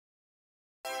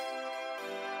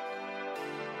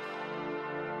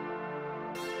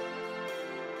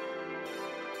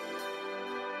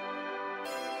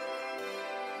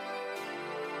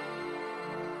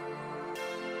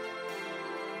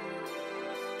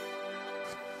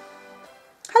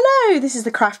Hello, this is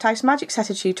the Craft House Magic Set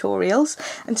of tutorials,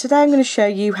 and today I'm going to show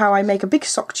you how I make a big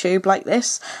sock tube like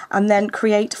this and then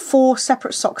create 4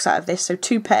 separate socks out of this, so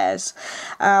 2 pairs.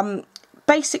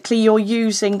 Basically you're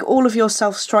using all of your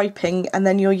self-striping and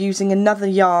then you're using another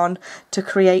yarn to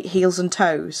create heels and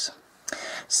toes.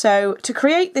 So to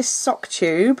create this sock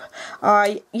tube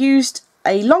I used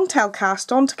a long tail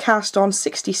cast on to cast on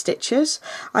 60 stitches.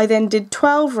 I then did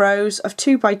 12 rows of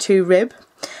 2x2 rib,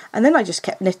 and then I just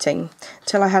kept knitting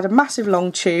till I had a massive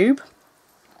long tube.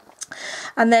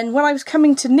 And then when I was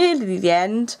coming to nearly the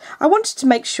end, I wanted to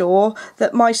make sure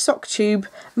that my sock tube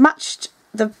matched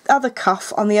the other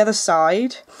cuff on the other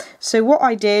side. So what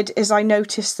I did is I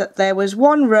noticed that there was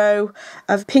 1 row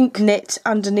of pink knit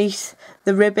underneath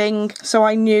the ribbing, so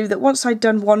I knew that once I'd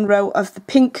done 1 row of the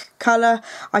pink colour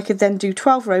I could then do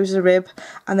 12 rows of rib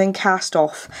and then cast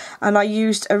off. And I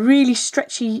used a really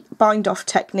stretchy bind off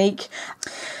technique.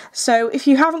 So if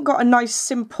you haven't got a nice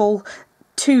simple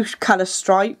 2 colour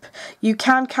stripe, you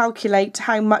can calculate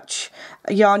how much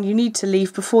yarn you need to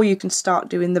leave before you can start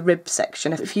doing the rib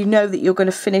section. If you know that you're going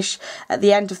to finish at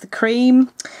the end of the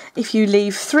cream, if you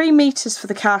leave 3 meters for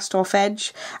the cast off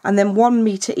edge and then 1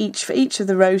 meter each for each of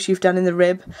the rows you've done in the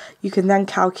rib, you can then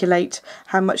calculate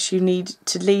how much you need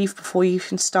to leave before you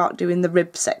can start doing the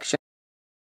rib section.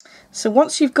 So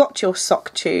once you've got your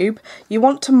sock tube, you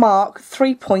want to mark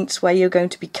 3 points where you're going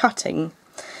to be cutting.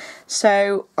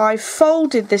 So I've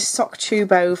folded this sock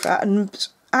tube over and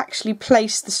actually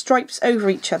placed the stripes over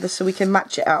each other so we can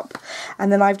match it up. And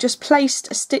then I've just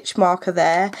placed a stitch marker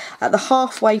there at the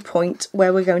halfway point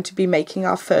where we're going to be making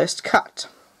our first cut.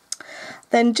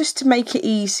 Then just to make it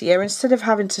easier, instead of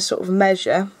having to sort of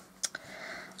measure,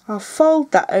 I'll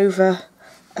fold that over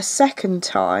a second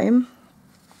time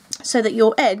so that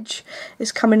your edge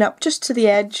is coming up just to the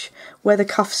edge where the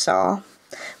cuffs are.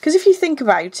 Because if you think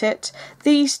about it,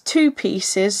 these 2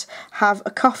 pieces have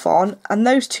a cuff on, and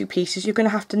those 2 pieces you're going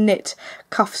to have to knit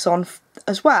cuffs on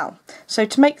as well. So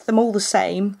to make them all the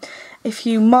same, if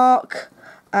you mark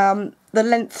the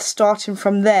length starting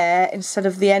from there instead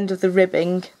of the end of the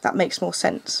ribbing, that makes more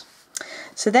sense.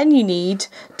 So then you need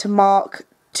to mark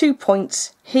 2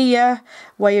 points here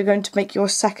where you're going to make your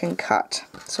second cut.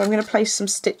 So I'm going to place some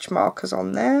stitch markers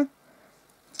on there.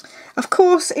 Of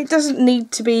course, it doesn't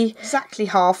need to be exactly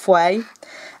halfway.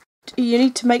 You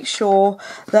need to make sure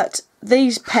that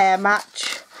these pair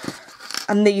match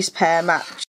and these pair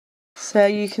match. So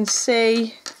you can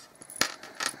see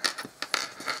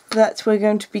that we're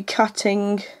going to be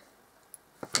cutting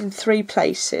in 3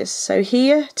 places. So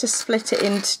here to split it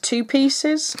into 2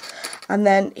 pieces, and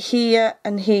then here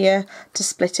and here to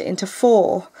split it into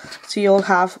 4. So you'll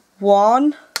have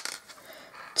 1,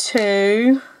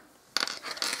 2,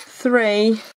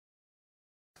 3,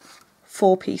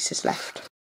 4 pieces left.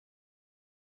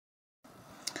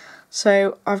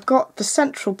 So I've got the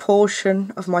central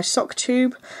portion of my sock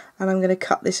tube and I'm going to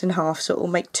cut this in half so it will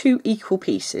make 2 equal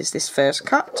pieces this first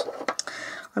cut.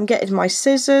 I'm getting my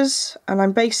scissors and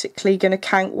I'm basically going to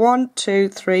count 1, 2,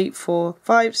 3, 4,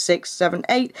 5, 6, 7,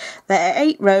 8. There are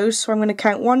 8 rows, so I'm going to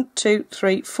count 1, 2,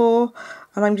 3, 4.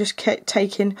 And I'm just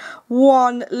taking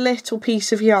 1 little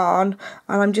piece of yarn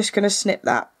and I'm just going to snip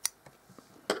that.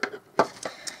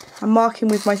 I'm marking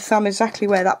with my thumb exactly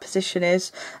where that position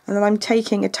is, and then I'm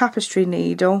taking a tapestry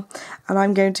needle and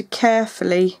I'm going to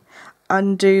carefully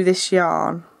undo this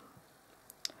yarn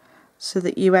so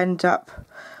that you end up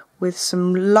with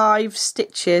some live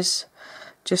stitches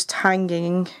just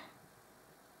hanging.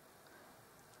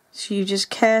 So you just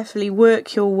carefully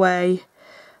work your way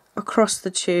across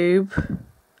the tube,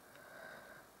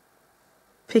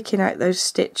 picking out those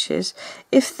stitches.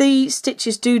 If the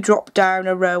stitches do drop down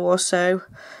a row or so,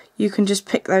 you can just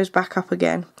pick those back up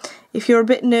again. If you're a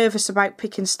bit nervous about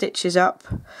picking stitches up,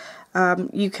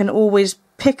 you can always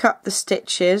pick up the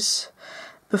stitches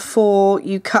before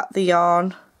you cut the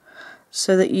yarn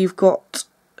so that you've got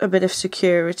a bit of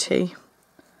security.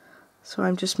 So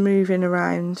I'm just moving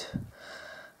around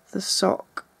the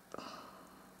sock.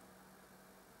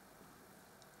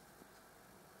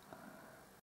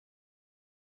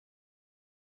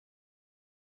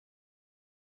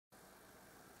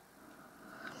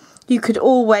 You could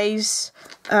always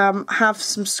have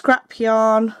some scrap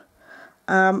yarn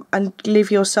and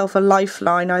leave yourself a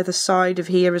lifeline either side of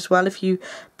here as well if you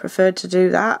prefer to do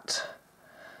that.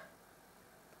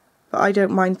 But I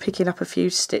don't mind picking up a few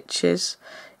stitches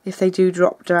if they do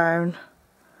drop down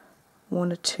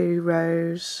 1 or 2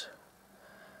 rows.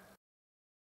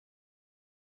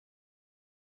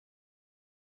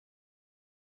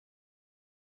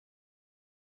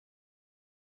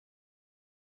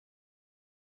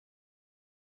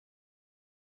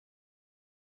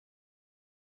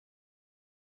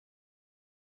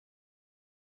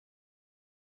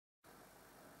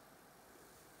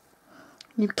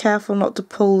 Be careful not to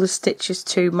pull the stitches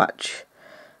too much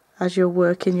as you're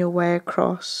working your way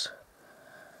across.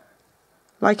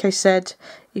 Like I said,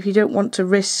 if you don't want to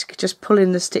risk just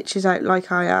pulling the stitches out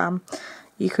like I am,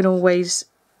 you can always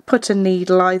put a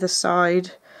needle either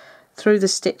side through the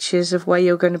stitches of where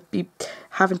you're going to be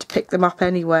having to pick them up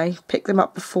anyway. Pick them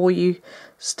up before you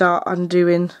start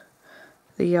undoing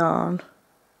the yarn.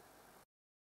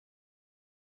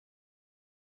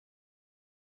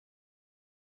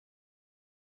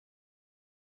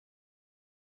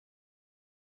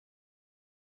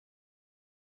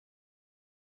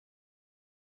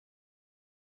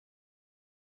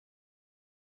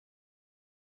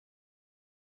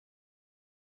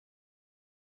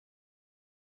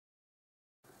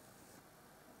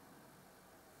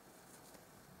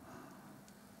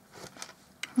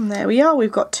 And there we are,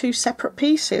 we've got two separate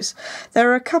pieces.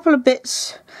 There are a couple of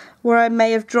bits where I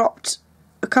may have dropped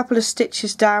a couple of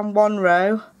stitches down one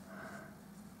row,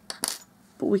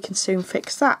 but we can soon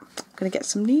fix that. I'm going to get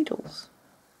some needles.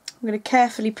 I'm going to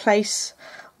carefully place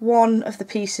one of the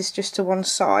pieces just to one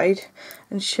side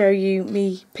and show you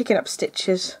me picking up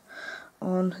stitches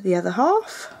on the other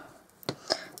half.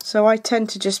 So I tend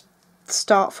to just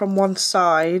start from one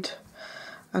side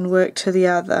and work to the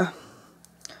other.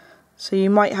 So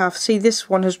you might have, see this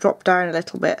one has dropped down a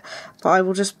little bit, but I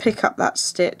will just pick up that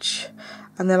stitch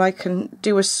and then I can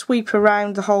do a sweep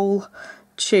around the whole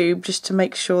tube just to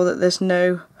make sure that there's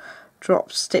no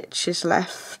dropped stitches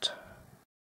left.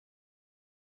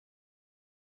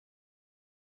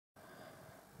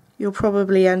 You'll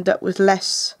probably end up with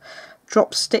less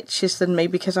dropped stitches than me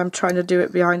because I'm trying to do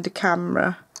it behind the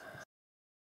camera.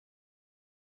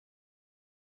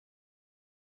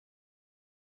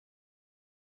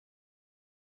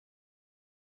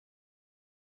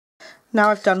 Now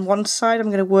I've done one side, I'm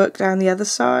going to work down the other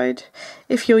side.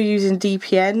 If you're using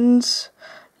DP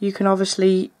you can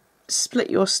obviously split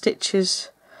your stitches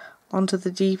onto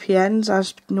the DP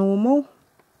as normal.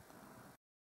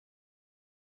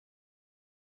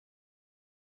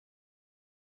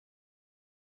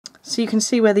 So you can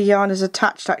see where the yarn is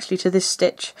attached actually to this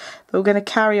stitch, but we're going to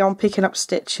carry on picking up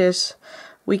stitches.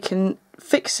 We can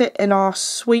fix it in our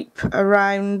sweep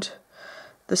around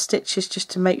the stitches just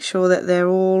to make sure that they're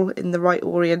all in the right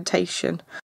orientation.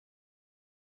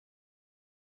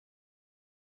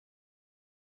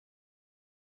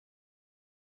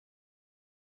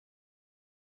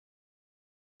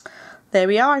 There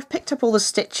we are, I've picked up all the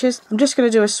stitches. I'm just going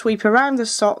to do a sweep around the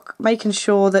sock, making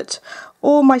sure that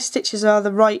all my stitches are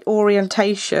the right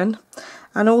orientation,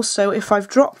 and also if I've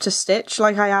dropped a stitch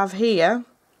like I have here,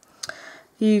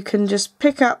 you can just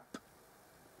pick up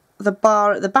the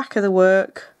bar at the back of the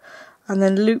work and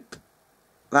then loop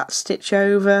that stitch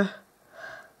over,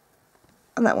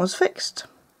 and that one's fixed.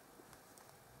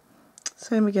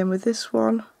 Same again with this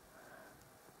one.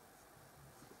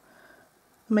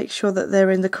 Make sure that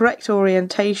they're in the correct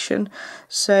orientation.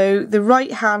 So the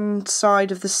right hand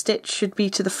side of the stitch should be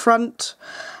to the front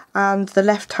and the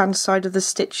left hand side of the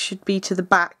stitch should be to the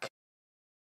back.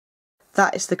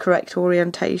 That is the correct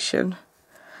orientation.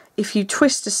 If you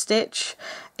twist a stitch,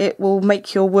 it will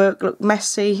make your work look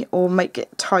messy or make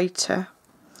it tighter.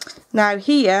 Now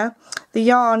here the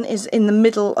yarn is in the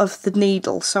middle of the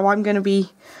needle, so I'm going to be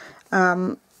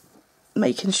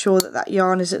making sure that that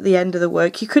yarn is at the end of the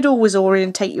work. You could always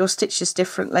orientate your stitches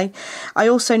differently. I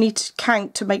also need to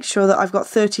count to make sure that I've got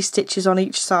 30 stitches on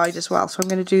each side as well, so I'm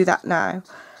going to do that now.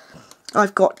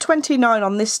 I've got 29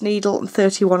 on this needle and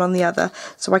 31 on the other,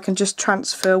 so I can just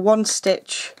transfer one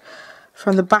stitch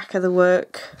from the back of the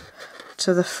work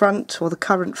to the front, or the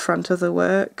current front of the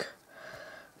work,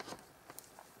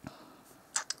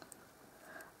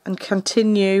 and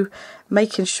continue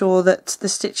making sure that the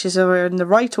stitches are in the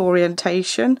right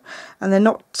orientation and they're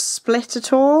not split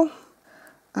at all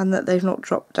and that they've not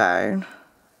dropped down.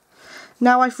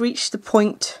 Now I've reached the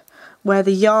point where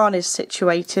the yarn is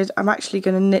situated, I'm actually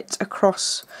going to knit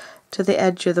across to the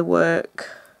edge of the work,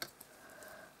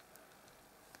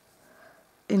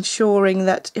 ensuring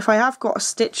that if I have got a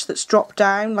stitch that's dropped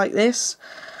down like this,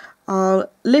 I'll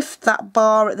lift that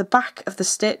bar at the back of the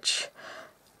stitch,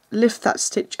 lift that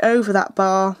stitch over that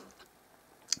bar,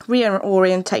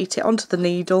 reorientate it onto the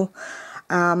needle,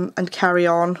 and carry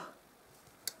on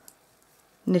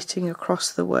knitting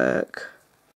across the work.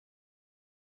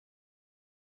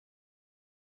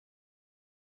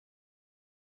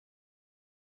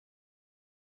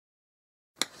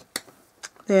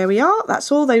 There we are,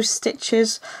 that's all those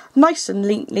stitches nice and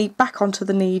neatly back onto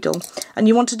the needle, and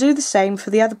you want to do the same for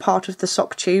the other part of the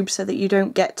sock tube so that you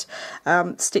don't get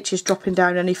stitches dropping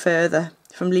down any further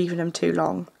from leaving them too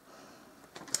long.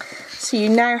 So you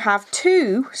now have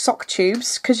 2 sock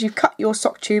tubes because you cut your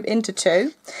sock tube into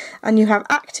 2, and you have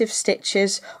active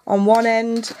stitches on one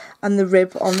end and the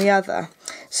rib on the other.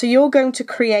 So you're going to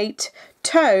create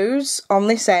toes on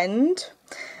this end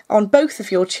on both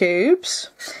of your tubes.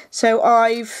 So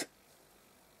I've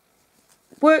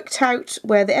worked out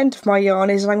where the end of my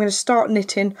yarn is, and I'm going to start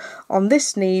knitting on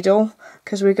this needle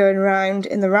because we're going round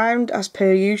in the round as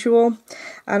per usual,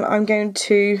 and I'm going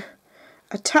to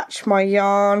attach my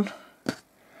yarn,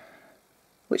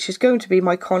 which is going to be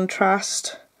my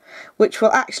contrast, which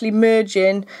will actually merge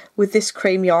in with this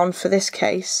cream yarn for this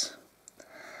case.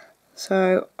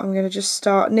 So I'm going to just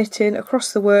start knitting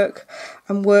across the work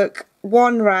and work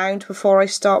 1 round before I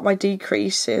start my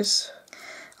decreases.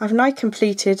 I've now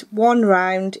completed 1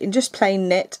 round in just plain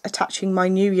knit, attaching my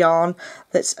new yarn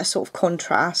that's a sort of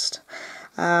contrast.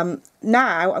 Now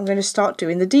I'm going to start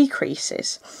doing the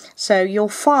decreases. So you'll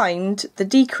find the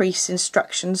decrease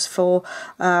instructions for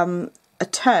a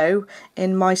toe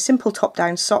in my simple top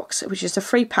down socks, which is a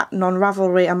free pattern on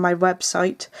Ravelry and my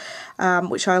website,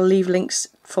 which I'll leave links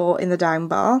for in the down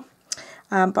bar,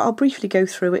 but I'll briefly go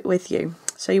through it with you.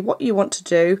 So what you want to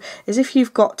do is, if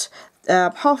you've got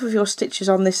half of your stitches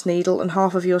on this needle and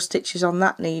half of your stitches on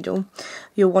that needle,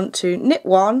 you'll want to knit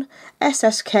 1,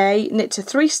 SSK, knit to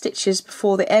 3 stitches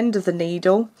before the end of the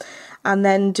needle, and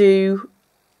then do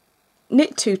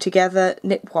knit 2 together,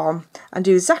 knit 1, and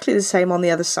do exactly the same on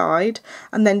the other side,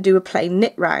 and then do a plain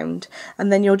knit round,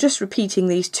 and then you're just repeating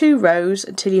these 2 rows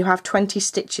until you have 20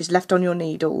 stitches left on your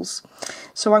needles.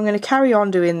 So I'm going to carry on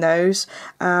doing those,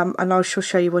 and I shall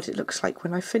show you what it looks like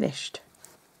when I've finished.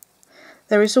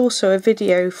 There is also a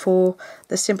video for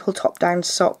the simple top down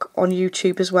sock on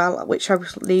YouTube as well, which I will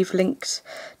leave links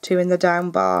to in the down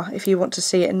bar if you want to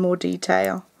see it in more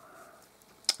detail.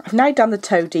 I've now done the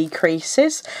toe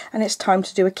decreases, and it's time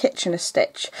to do a Kitchener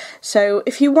stitch. So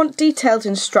if you want detailed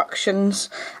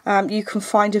instructions, you can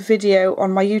find a video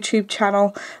on my YouTube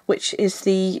channel, which is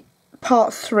the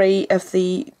part 3 of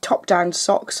the top down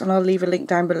socks, and I'll leave a link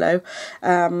down below.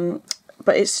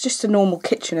 But it's just a normal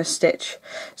Kitchener stitch.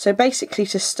 So basically,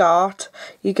 to start,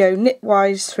 you go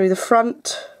knitwise through the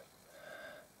front,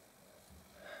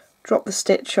 drop the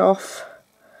stitch off,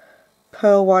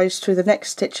 purlwise through the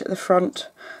next stitch at the front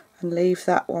and leave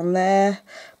that one there,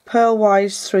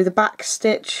 purlwise through the back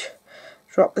stitch,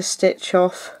 drop the stitch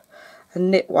off,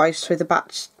 and knitwise through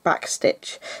the back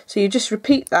stitch. So you just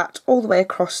repeat that all the way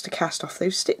across to cast off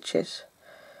those stitches.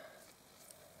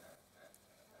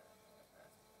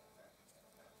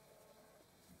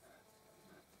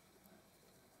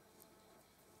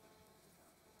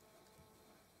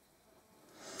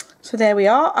 So there we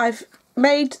are. I've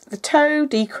made the toe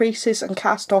decreases and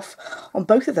cast off on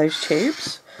both of those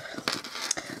tubes.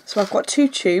 So I've got 2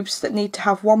 tubes that need to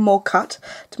have 1 more cut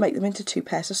to make them into 2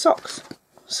 pairs of socks.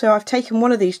 So I've taken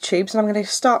one of these tubes, and I'm going to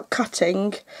start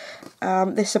cutting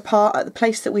this apart at the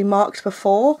place that we marked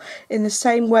before, in the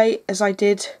same way as I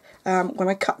did when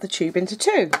I cut the tube into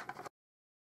 2.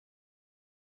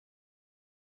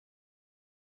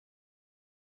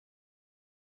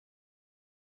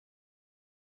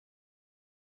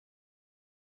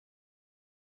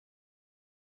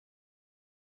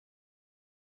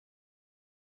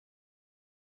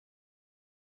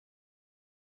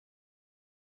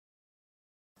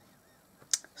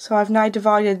 So I've now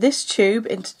divided this tube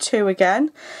into 2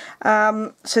 again.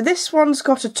 So this one's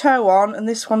got a toe on and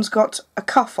this one's got a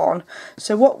cuff on.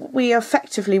 So what we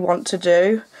effectively want to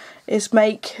do is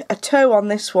make a toe on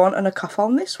this one and a cuff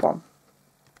on this one.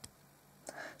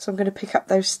 So I'm going to pick up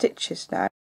those stitches now.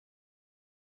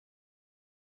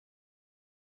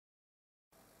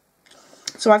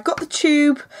 So I've got the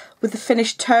tube with the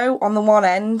finished toe on the one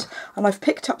end, and I've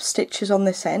picked up stitches on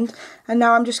this end, and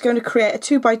now I'm just going to create a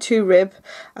 2x2 rib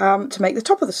to make the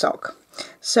top of the sock.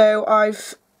 So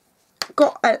I've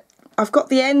got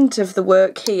the end of the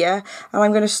work here, and I'm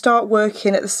going to start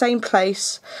working at the same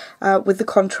place with the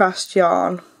contrast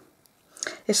yarn.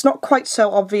 It's not quite so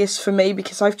obvious for me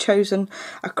because I've chosen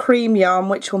a cream yarn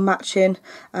which will match in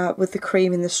with the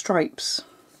cream in the stripes.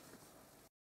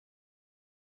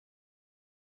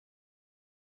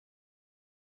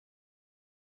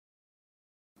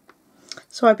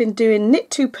 So I've been doing knit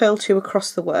 2, purl 2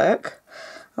 across the work,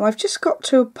 and I've just got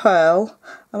to a purl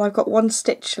and I've got 1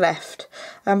 stitch left.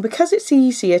 And because it's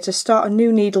easier to start a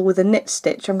new needle with a knit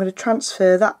stitch, I'm going to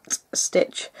transfer that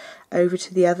stitch over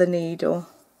to the other needle.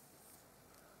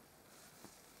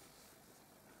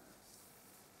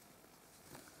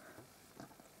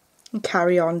 And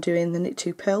carry on doing the knit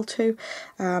 2, purl 2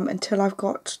 until I've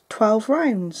got 12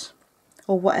 rounds,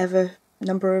 or whatever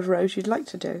number of rows you'd like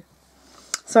to do.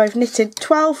 So I've knitted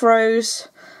 12 rows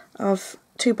of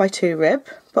 2x2 rib,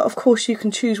 but of course you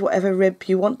can choose whatever rib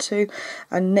you want to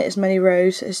and knit as many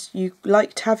rows as you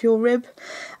like to have your rib.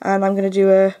 And I'm going to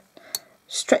do a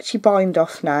stretchy bind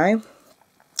off now.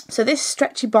 So this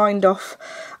stretchy bind off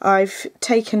I've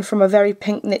taken from a Very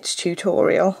Pink Knits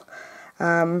tutorial,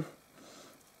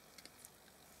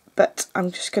 but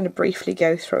I'm just going to briefly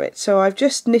go through it. So I've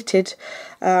just knitted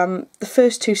the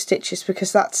first 2 stitches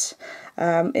because that's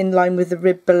in line with the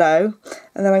rib below,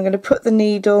 and then I'm going to put the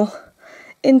needle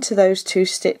into those 2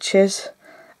 stitches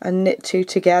and knit 2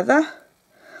 together.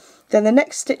 Then the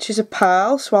next stitch is a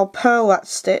purl, so I'll purl that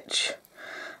stitch,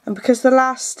 and because the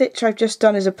last stitch I've just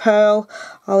done is a purl,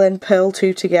 I'll then purl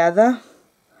 2 together.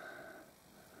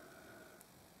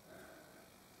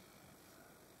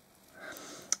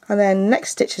 And then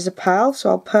next stitch is a purl, so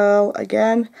I'll purl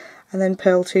again and then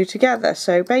purl 2 together.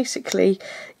 So basically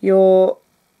you're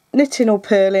knitting or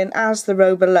purling as the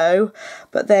row below,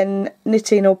 but then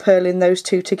knitting or purling those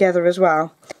 2 together as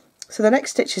well. So the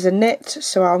next stitch is a knit,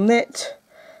 so I'll knit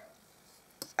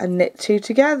and knit 2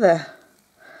 together,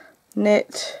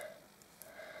 knit,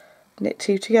 knit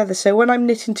 2 together. So when I'm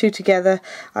knitting 2 together,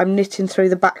 I'm knitting through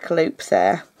the back loop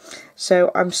there.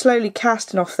 So I'm slowly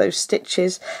casting off those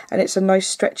stitches, and it's a nice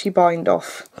stretchy bind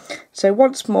off. So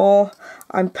once more,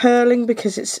 I'm purling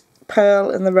because it's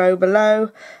purl in the row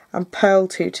below, and purl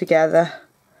 2 together,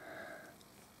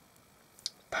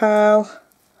 purl,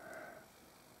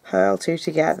 purl 2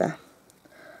 together.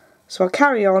 So I'll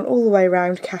carry on all the way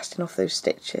around casting off those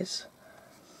stitches.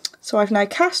 So I've now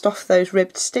cast off those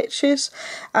ribbed stitches,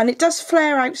 and it does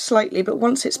flare out slightly, but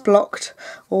once it's blocked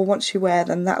or once you wear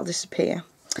them, that'll disappear.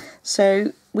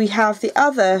 So we have the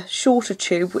other shorter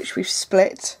tube which we've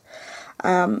split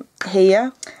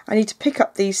here. I need to pick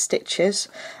up these stitches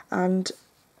and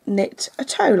knit a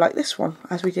toe like this one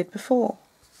as we did before.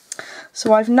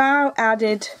 So I've now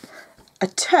added a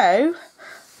toe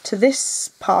to this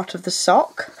part of the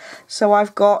sock. So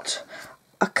I've got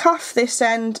a cuff this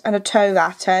end and a toe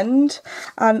that end,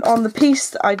 and on the piece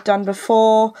that I'd done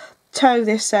before, toe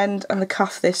this end and the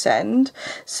cuff this end.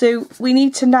 So we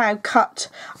need to now cut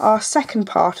our second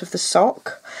part of the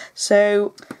sock.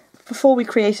 So before we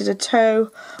created a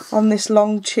toe on this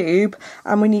long tube,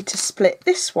 and we need to split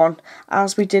this one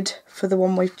as we did for the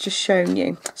one we've just shown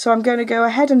you. So I'm going to go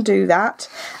ahead and do that,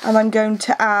 and I'm going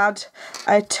to add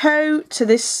a toe to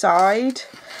this side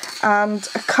and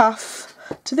a cuff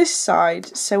to this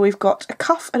side. So we've got a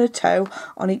cuff and a toe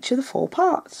on each of the 4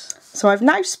 parts. So I've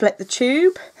now split the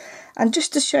tube, and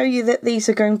just to show you that these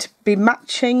are going to be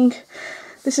matching,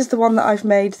 this is the one that I've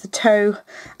made the toe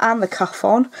and the cuff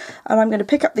on, and I'm going to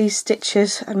pick up these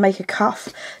stitches and make a cuff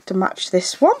to match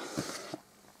this one.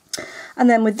 And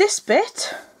then with this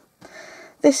bit,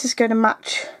 this is going to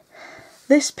match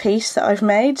this piece that I've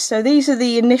made. So these are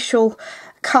the initial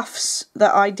cuffs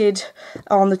that I did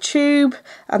on the tube,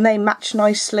 and they match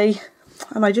nicely,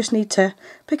 and I just need to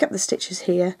pick up the stitches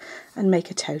here and make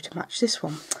a toe to match this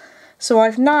one. So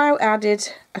I've now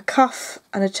added a cuff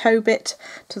and a toe bit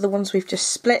to the ones we've just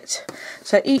split.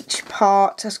 So each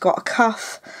part has got a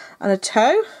cuff and a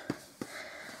toe,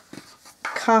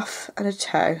 cuff and a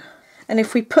toe. And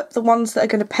if we put the ones that are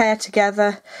going to pair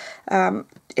together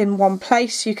in one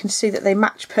place, you can see that they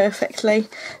match perfectly.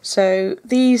 So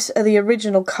these are the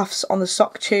original cuffs on the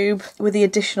sock tube with the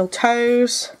additional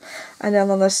toes, and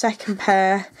then on the second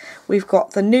pair we've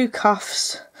got the new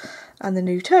cuffs and the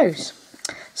new toes.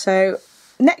 So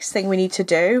next thing we need to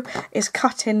do is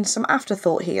cut in some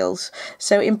afterthought heels.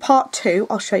 So in part 2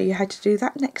 I'll show you how to do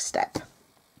that next step.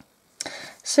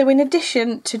 So in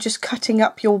addition to just cutting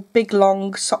up your big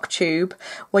long sock tube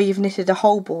where you've knitted a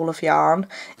whole ball of yarn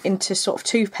into sort of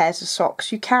 2 pairs of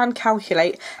socks, you can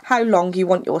calculate how long you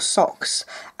want your socks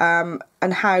and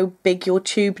how big your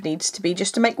tube needs to be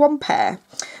just to make 1 pair.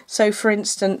 So for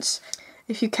instance,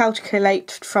 if you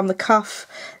calculate from the cuff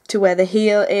to where the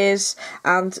heel is,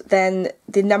 and then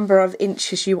the number of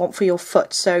inches you want for your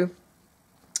foot. So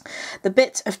the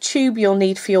bit of tube you'll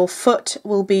need for your foot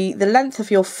will be the length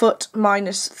of your foot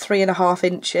minus 3.5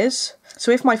 inches.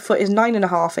 So if my foot is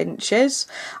 9.5 inches,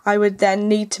 I would then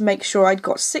need to make sure I'd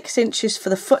got 6 inches for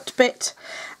the foot bit,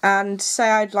 and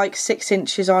say I'd like 6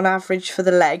 inches on average for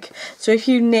the leg. So if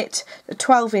you knit a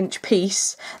 12-inch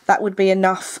piece, that would be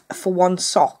enough for 1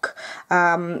 sock.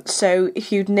 So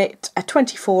if you'd knit a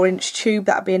 24-inch tube,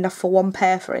 that would be enough for 1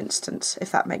 pair, for instance,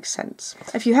 if that makes sense.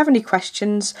 If you have any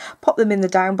questions, pop them in the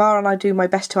down bar and I'll do my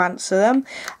best to answer them.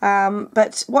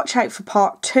 But watch out for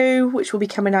part 2, which will be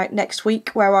coming out next week,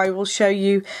 where I will show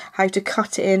you how to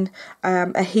cut in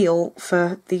a heel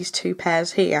for these 2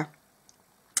 pairs here.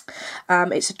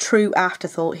 It's a true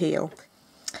afterthought heel.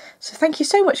 So thank you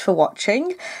so much for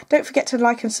watching. Don't forget to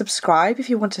like and subscribe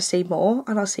if you want to see more,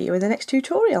 and I'll see you in the next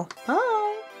tutorial. Bye!